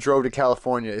 When I drove to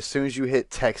California, as soon as you hit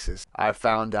Texas, I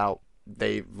found out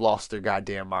they lost their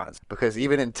goddamn minds. Because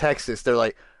even in Texas, they're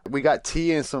like, we got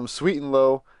tea and some sweet and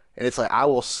low. And it's like, I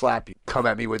will slap you. Come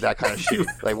at me with that kind of shit.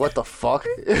 Like, what the fuck?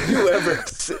 Whoever.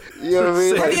 You know what I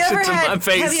mean? Say Like, shit to my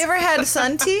face. Have you ever had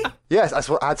sun tea? yes,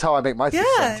 that's how I make my tea.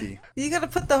 Yeah. Tea. You gotta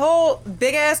put the whole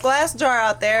big ass glass jar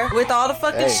out there with all the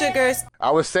fucking Hey. sugars.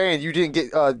 I was saying you didn't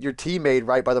get your tea made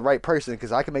right by the right person,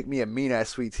 because I can make me a mean ass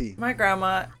sweet tea. My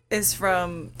grandma is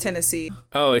from Tennessee.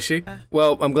 Oh, is she?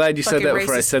 Well, I'm glad you said Fucking that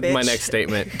before I racist said my bitch. next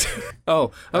statement.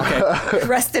 Oh, okay.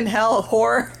 Rest in hell,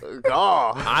 whore.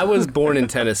 Oh, I was born in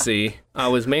Tennessee. I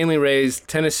was mainly raised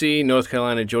Tennessee, North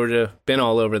Carolina, Georgia. Been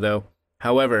all over, though.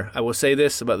 However, I will say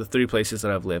this about the 3 places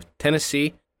that I've lived.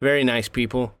 Tennessee, very nice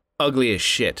people. Ugly as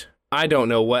shit. I don't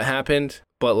know what happened,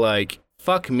 but, like,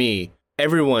 fuck me.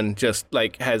 Everyone just,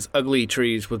 like, has ugly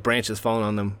trees with branches falling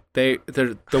on them. They're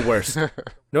the worst.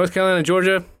 North Carolina,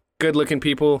 Georgia, good-looking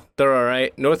people. They're all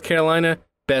right. North Carolina,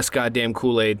 best goddamn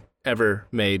Kool-Aid ever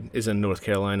made is in North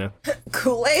Carolina.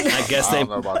 Kool-Aid. I guess I don't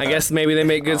know about I that. guess maybe they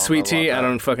make I good don't sweet know about tea. I that.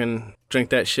 don't fucking drink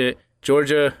that shit.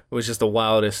 Georgia was just the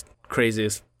wildest,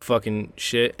 craziest fucking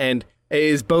shit, and it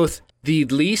is both the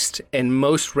least and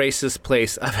most racist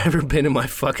place I've ever been in my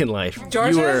fucking life.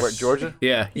 Georgia? You were, what, Georgia?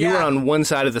 yeah, you were Yeah. on one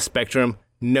side of the spectrum.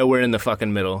 Nowhere in the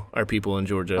fucking middle are people in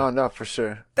Georgia. Oh no, for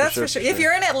sure. That's for sure. If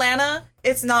you're in Atlanta,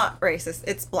 it's not racist.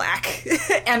 It's black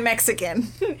and Mexican.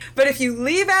 But if you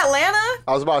leave Atlanta,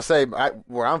 I was about to say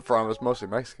where I'm from is mostly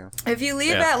Mexican. if you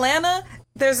leave Yeah. Atlanta,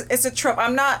 it's a trope.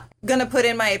 I'm not gonna put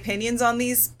in my opinions on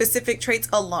these specific traits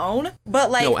alone, but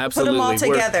like No, put absolutely. them all We're-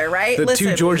 together, right? The Listen,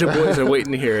 two Georgia boys are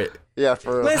waiting to hear it. Yeah,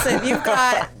 for real. listen, you've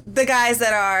got the guys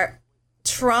that are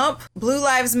Trump, Blue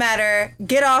Lives Matter,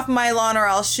 get off my lawn or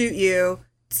I'll shoot you,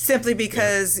 simply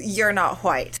because you're not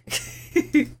white.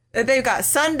 They've got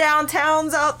sundown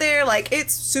towns out there. Like,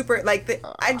 it's super, like,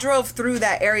 I drove through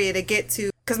that area to get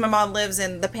to, because my mom lives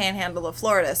in the panhandle of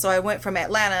Florida. So I went from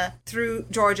Atlanta through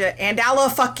Georgia and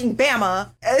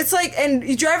Alabama. It's like,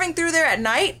 and driving through there at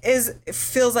night it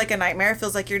feels like a nightmare. It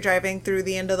feels like you're driving through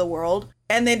the end of the world.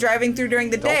 And then driving through during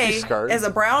the day as a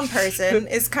brown person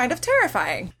is kind of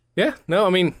terrifying. Yeah, no, I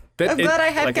mean, I'm glad I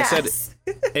had like gas. I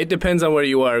said, it depends on where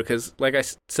you are, because like I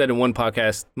said in one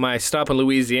podcast, my stop in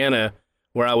Louisiana,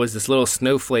 where I was this little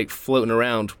snowflake floating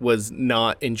around, was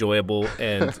not enjoyable,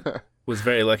 and was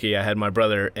very lucky I had my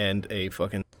brother and a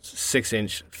fucking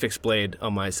 6-inch fixed blade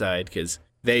on my side, because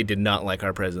they did not like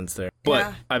our presence there.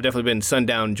 But I've definitely been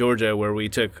sundown Georgia, where we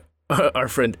took our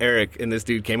friend Eric, and this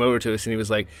dude came over to us, and he was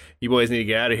like, "You boys need to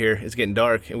get out of here. It's getting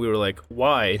dark." And we were like,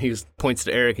 "Why?" And he points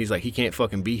to Eric. He's like, "He can't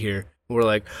fucking be here." And we're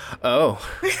like, "Oh."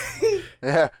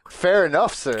 Yeah, fair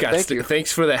enough, sir. Thank you.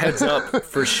 Thanks for the heads up,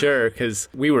 for sure, because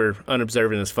we were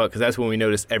unobservant as fuck, because that's when we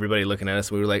noticed everybody looking at us.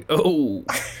 We were like, "Oh,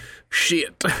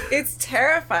 shit." It's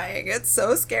terrifying. It's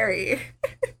so scary.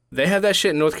 They have that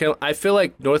shit in North Carolina. I feel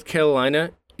like North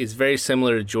Carolina is very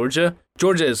similar to Georgia.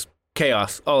 Georgia is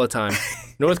chaos all the time.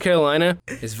 North Carolina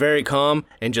is very calm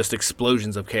and just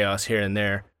explosions of chaos here and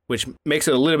there, which makes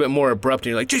it a little bit more abrupt.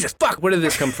 And you're like, Jesus, fuck, where did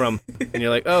this come from? And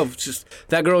you're like, oh, just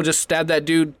that girl just stabbed that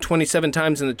dude 27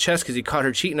 times in the chest because he caught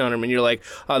her cheating on him. And you're like,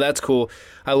 oh, that's cool.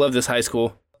 I love this high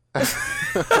school. Yeah,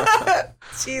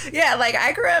 like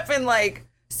I grew up in like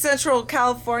Central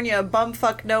California,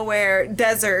 bumfuck nowhere,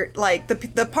 desert, like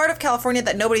the part of California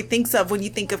that nobody thinks of when you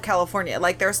think of California.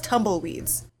 Like there's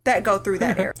tumbleweeds that go through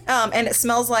that area. And it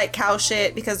smells like cow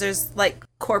shit because there's like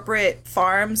corporate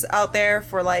farms out there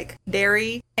for like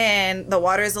dairy, and the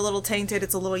water is a little tainted.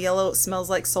 It's a little yellow. It smells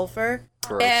like sulfur.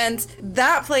 Gross. And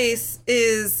that place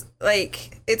is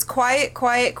like, it's quiet.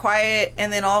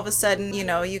 And then all of a sudden, you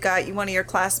know, you got one of your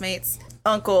classmates'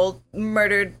 uncle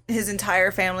murdered his entire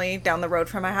family down the road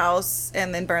from my house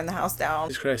and then burned the house down.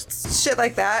 Jesus Christ. Shit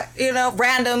like that, you know,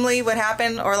 randomly would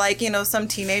happen, or like, you know, some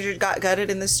teenager got gutted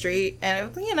in the street,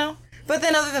 and you know, but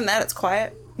then other than that, it's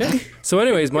quiet. So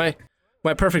anyways, my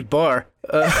perfect bar,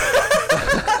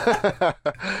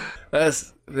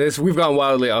 we've gone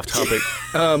wildly off topic.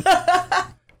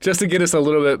 Just to get us a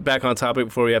little bit back on topic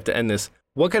before we have to end this,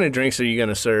 what kind of drinks are you going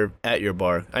to serve at your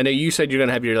bar? I know you said you're going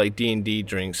to have your like D&D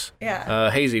drinks. Yeah.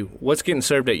 Hazy, what's getting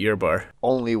served at your bar?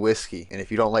 Only whiskey. And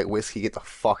if you don't like whiskey, get the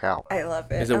fuck out. I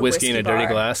love it. Is it whiskey in a dirty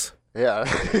glass? Yeah,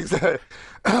 exactly.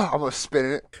 I'm going to spin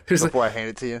it before I hand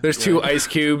it to you. There's 2 ice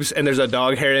cubes, and there's a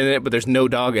dog hair in it, but there's no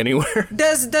dog anywhere.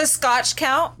 Does Scotch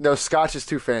count? No, Scotch is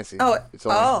too fancy. Oh, it's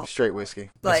only straight whiskey.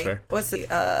 Like, fair. what's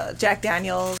the Jack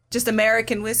Daniels? Just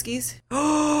American whiskeys?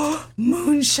 Oh,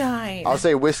 moonshine. I'll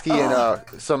say whiskey and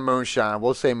some moonshine.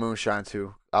 We'll say moonshine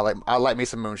too. I like me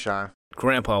some moonshine.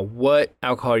 Grandpa, what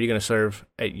alcohol are you going to serve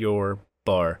at your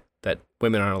bar that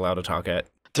women aren't allowed to talk at?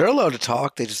 They're allowed to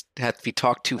talk. They just have to be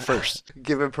talked to first.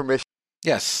 Give him permission.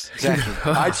 Yes,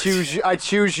 exactly. I choose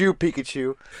you,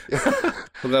 Pikachu.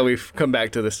 Well, now we've come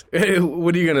back to this.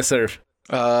 What are you going to serve?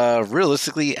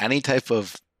 Realistically, any type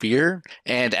of beer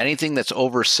and anything that's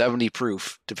over 70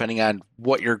 proof, depending on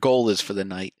what your goal is for the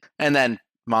night. And then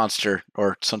Monster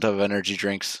or some type of energy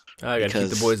drinks. I got to keep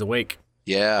the boys awake.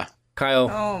 Yeah.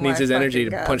 Kyle needs his energy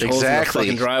to punch holes in the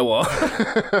fucking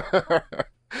drywall.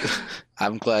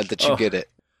 I'm glad that you get it.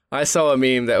 I saw a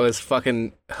meme that was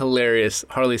fucking hilarious.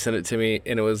 Harley sent it to me,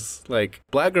 and it was like,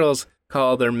 black girls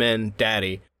call their men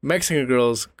daddy. Mexican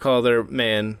girls call their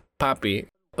man papi.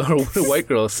 Or what do white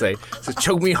girls say? So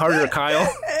choke me harder, Kyle.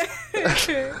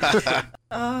 Yeah.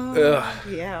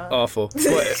 Awful.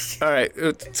 But, all right,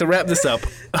 to wrap this up,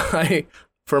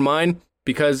 for mine,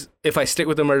 because if I stick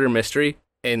with the murder mystery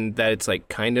and that it's like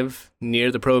kind of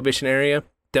near the prohibition area,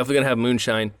 definitely gonna have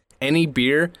moonshine. Any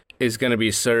beer is gonna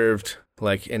be served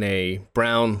like in a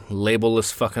brown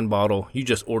labelless fucking bottle. You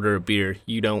just order a beer.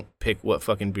 You don't pick what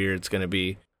fucking beer it's gonna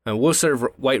be. And we'll serve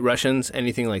White Russians,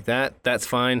 anything like that. That's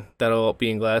fine. That'll be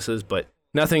in glasses, but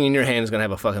nothing in your hand is gonna have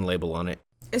a fucking label on it.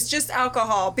 It's just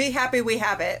alcohol. Be happy we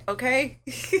have it, okay?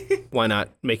 Why not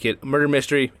make it murder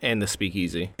mystery and the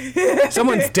speakeasy?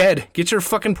 Someone's dead. Get your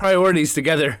fucking priorities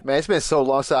together. Man, it's been so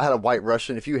long since I had a White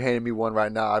Russian. If you handed me one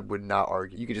right now, I would not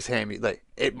argue. You could just hand me, like,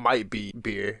 it might be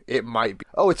beer. It might be.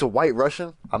 Oh, it's a White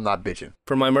Russian? I'm not bitching.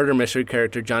 For my murder mystery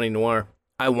character, Johnny Noir,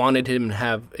 I wanted him to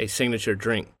have a signature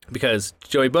drink because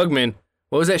Joey Bugman,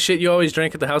 what was that shit you always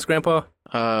drank at the house, Grandpa?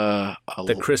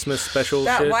 The Christmas special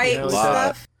that shit. White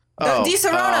stuff? Di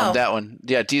Serono. That one.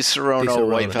 Yeah, Di Serono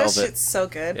White Velvet. That shit's so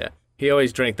good. Yeah, he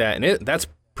always drank that, and that's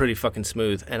pretty fucking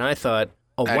smooth. And I thought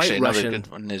Actually, White Russian. Another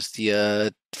good one is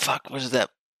the what is that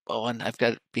one? I've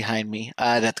got it behind me.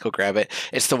 I'd have to go grab it.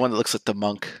 It's the one that looks like the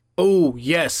monk. Oh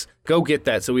yes, go get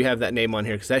that. So we have that name on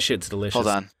here because that shit's delicious. Hold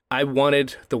on. I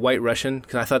wanted the White Russian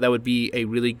because I thought that would be a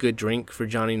really good drink for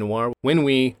Johnny Noir when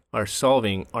we are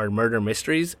solving our murder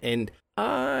mysteries, and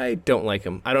I don't like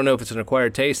them. I don't know if it's an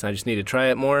acquired taste, and I just need to try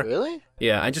it more. Really?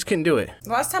 Yeah, I just couldn't do it.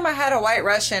 Last time I had a White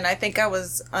Russian, I think I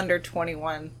was under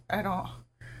 21. I don't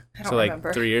So like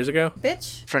remember. 3 years ago?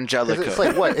 Bitch. Frangelico. It's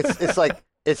like what? It's like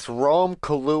it's rum,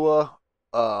 Kahlua,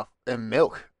 and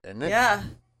milk, isn't it? Yeah.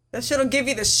 That shit'll give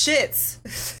you the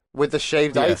shits. With the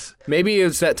shaved Yeah. ice. Maybe it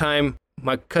was that time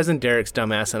my cousin Derek's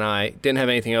dumbass and I didn't have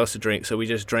anything else to drink, so we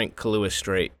just drank Kahlua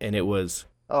straight, and it was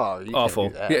Oh, you awful.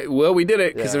 Can't do that. Yeah, well, we did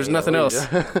it because Yeah, there was yeah, nothing we else,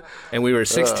 did. and we were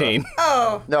 16.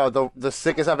 Oh. No, the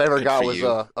sickest I've ever got for was you.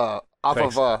 off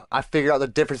Thanks. of I figured out the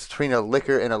difference between a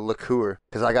liquor and a liqueur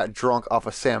because I got drunk off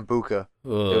of Sambuca. It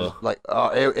was Ugh. like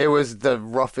it was the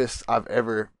roughest I've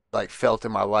ever like felt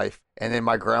in my life. And then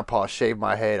my grandpa shaved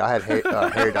my head. I had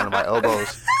hair down to my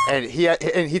elbows, and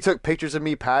he took pictures of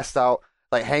me passed out,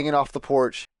 like hanging off the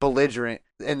porch, belligerent.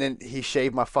 And then he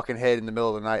shaved my fucking head in the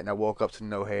middle of the night, and I woke up to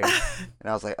no hair. And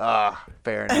I was like,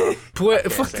 fair enough.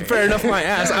 Fuck, fair enough, my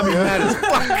ass. I'm mad as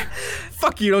fuck.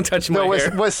 Fuck you, don't touch my No,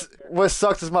 hair. what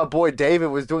sucks is my boy David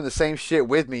was doing the same shit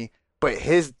with me, but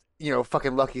his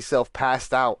fucking lucky self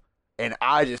passed out, and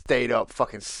I just stayed up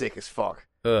fucking sick as fuck,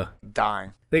 Ugh.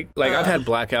 dying. I've had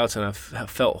blackouts and I've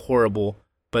felt horrible,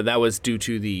 but that was due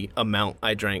to the amount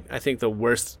I drank. I think the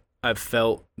worst I've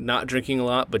felt not drinking a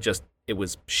lot, but just it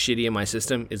was shitty in my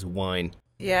system is wine.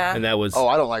 Yeah. And that was Oh,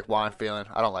 I don't like wine feeling.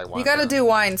 I don't like wine. You gotta feeling. do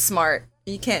wine smart.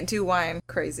 You can't do wine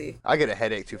crazy. I get a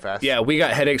headache too fast. yeah, we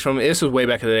got headaches from it. This was way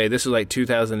back in the day. This was like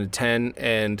 2010,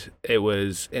 and it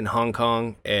was in Hong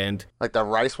Kong. And Like the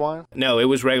rice wine. no, it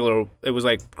was regular. It was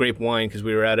like grape wine because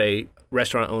we were at a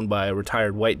restaurant owned by a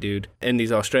retired white dude. And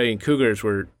these Australian cougars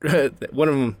were, one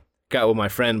of them got with my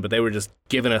friend, but they were just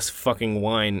giving us fucking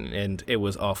wine, and it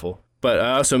was awful. But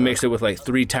I also mixed it with like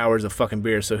 3 towers of fucking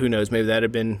beer, so who knows? Maybe that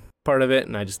had been part of it,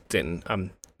 and I just didn't.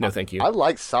 No, thank you. I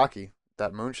like sake.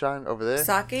 That moonshine over there.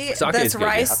 Sake, Sake that's is good,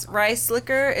 rice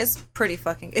liquor is pretty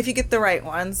fucking. If you get the right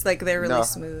ones, like they're really No,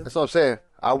 smooth. That's what I'm saying.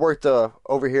 I worked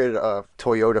over here at a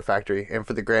Toyota factory, and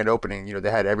for the grand opening,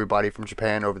 they had everybody from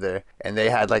Japan over there, and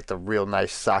they had like the real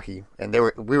nice sake. And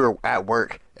we were at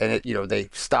work, and they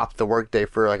stopped the workday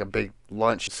for like a big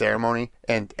lunch ceremony,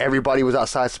 and everybody was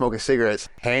outside smoking cigarettes,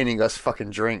 handing us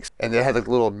fucking drinks, and they had like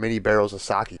little mini barrels of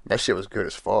sake. That shit was good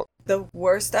as fuck. The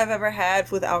worst I've ever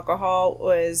had with alcohol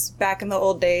was back in the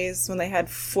old days when they had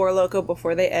Four Loko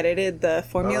before they edited the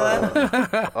formula.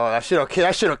 Oh, that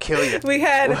shit'll kill you. We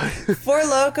had Four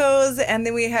Locos, and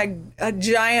then we had a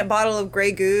giant bottle of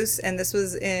Grey Goose, and this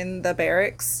was in the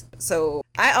barracks. So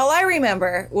all I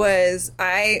remember was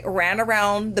I ran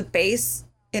around the base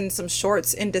in some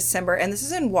shorts in December, and this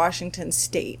is in Washington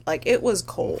State. Like, it was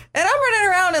cold. And I'm running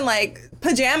around in like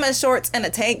pajama shorts and a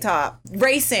tank top,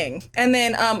 racing. And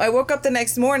then I woke up the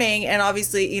next morning, and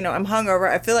obviously, I'm hungover.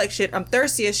 I feel like shit. I'm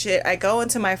thirsty as shit. I go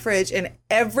into my fridge, and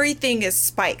everything is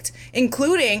spiked,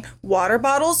 including water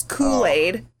bottles,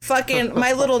 Kool-Aid, fucking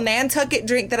my little Nantucket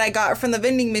drink that I got from the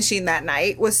vending machine that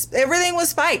night. Everything was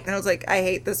spiked. And I was like, I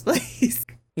hate this place.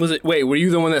 Wait, were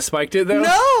you the one that spiked it though?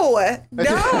 No, it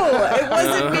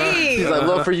wasn't me. He's like, a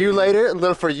little for you later, a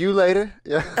little for you later.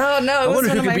 Yeah. Oh no, I it was wonder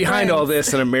one who of could my behind friends. all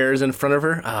this and a mirror's in front of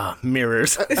her. Ah,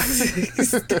 mirrors.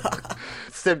 Stop.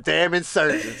 It's them damn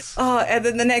insurgents. Oh, and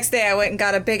then the next day I went and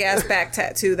got a big ass back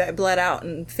tattoo that bled out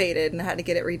and faded, and I had to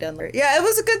get it redone. Yeah, it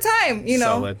was a good time.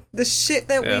 Solid. The shit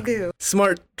that Yeah. we do.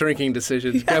 Smart drinking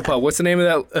decisions. Grandpa, what's the name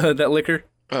of that liquor?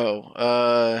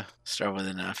 Start with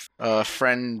an F.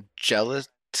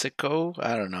 Frangelico?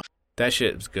 I don't know. That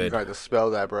shit was You good. got to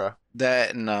spell that, bro.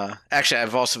 That and actually,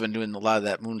 I've also been doing a lot of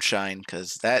that moonshine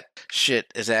because that shit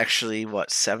is actually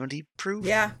 70 proof.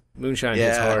 Yeah. Moonshine Yeah.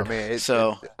 hits I hard. mean,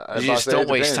 So, I was you about just to say, don't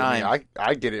it waste depends. I time. mean,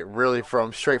 I get it really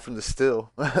straight from the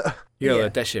still. You gotta Yeah.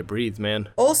 let that shit breathe, man.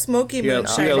 Old Smoky You gotta,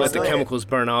 Moonshine. you gotta let is the lit. chemicals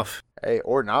burn off. Hey,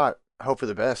 or not. Hope for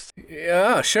the best.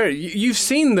 Yeah, sure. You've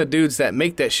seen the dudes that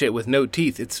make that shit with no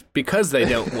teeth. It's because they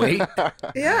don't wait.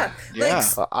 Yeah. Yeah.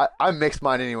 I mix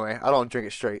mine anyway. I don't drink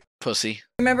it straight. Pussy.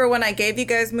 Remember when I gave you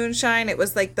guys moonshine? It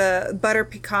was like the butter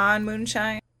pecan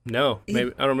moonshine. No,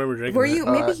 maybe I don't remember drinking. Were that. you?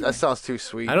 Maybe you That sounds too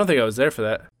sweet. I don't think I was there for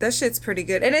that. That shit's pretty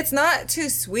good, and it's not too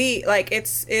sweet. Like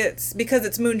it's because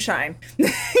it's moonshine.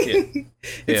 It's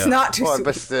Yeah. not too Well, sweet.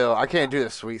 but still, I can't do the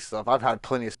sweet stuff. I've had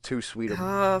plenty of too sweet.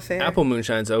 Oh, fair. Apple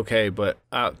moonshine's okay, but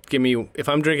if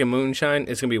I'm drinking moonshine,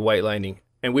 it's gonna be White Lightning,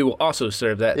 and we will also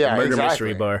serve that at Yeah, the Murder exactly.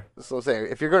 Mystery Bar. That's what I'm saying.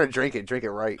 If you're gonna drink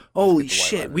it right. Holy Get the White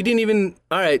shit, Lightning. we didn't even.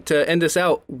 All right, to end this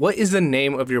out, what is the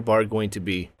name of your bar going to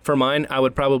be? For mine, I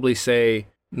would probably say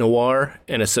Noir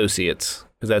and Associates,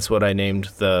 because that's what I named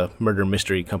the murder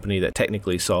mystery company that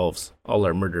technically solves all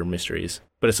our murder mysteries.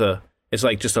 But it's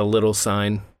like just a little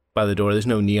sign by the door. There's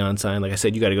no neon sign. Like I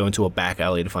said, you got to go into a back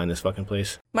alley to find this fucking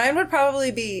place. Mine would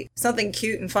probably be something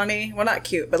cute and funny. Well, not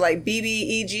cute, but like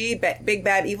BBEG, Big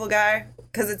Bad Evil Guy,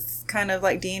 because it's kind of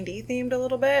like D&D themed a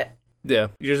little bit. Yeah,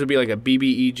 yours would be like a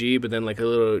BBEG, but then like a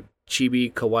little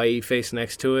chibi kawaii face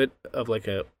next to it of like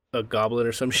a goblin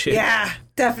or some shit. Yeah,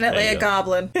 definitely a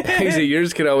goblin. Actually,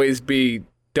 yours could always be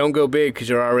don't go big because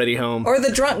you're already home. Or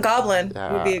the Drunk Goblin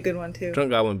would be a good one too.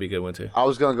 Drunk Goblin would be a good one too. I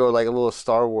was gonna go like a little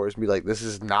Star Wars and be like, this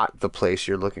is not the place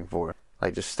you're looking for.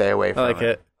 Like, just stay away from it. I like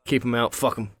it. Keep them out.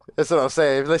 Fuck them. That's what I'm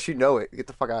saying. Unless you know it, get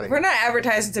the fuck out of here. We're not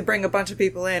advertising to bring a bunch of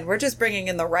people in. We're just bringing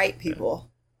in the right people.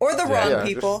 Or the wrong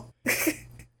people.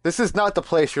 This is not the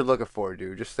place you're looking for,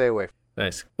 dude. Just stay away.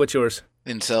 Nice. What's yours?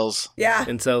 Incels. Yeah.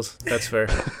 Incels. That's fair.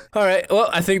 All right. Well,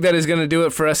 I think that is going to do it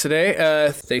for us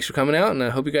today. Thanks for coming out, and I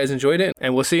hope you guys enjoyed it.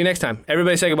 And we'll see you next time.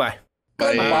 Everybody say goodbye.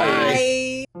 Bye. Bye.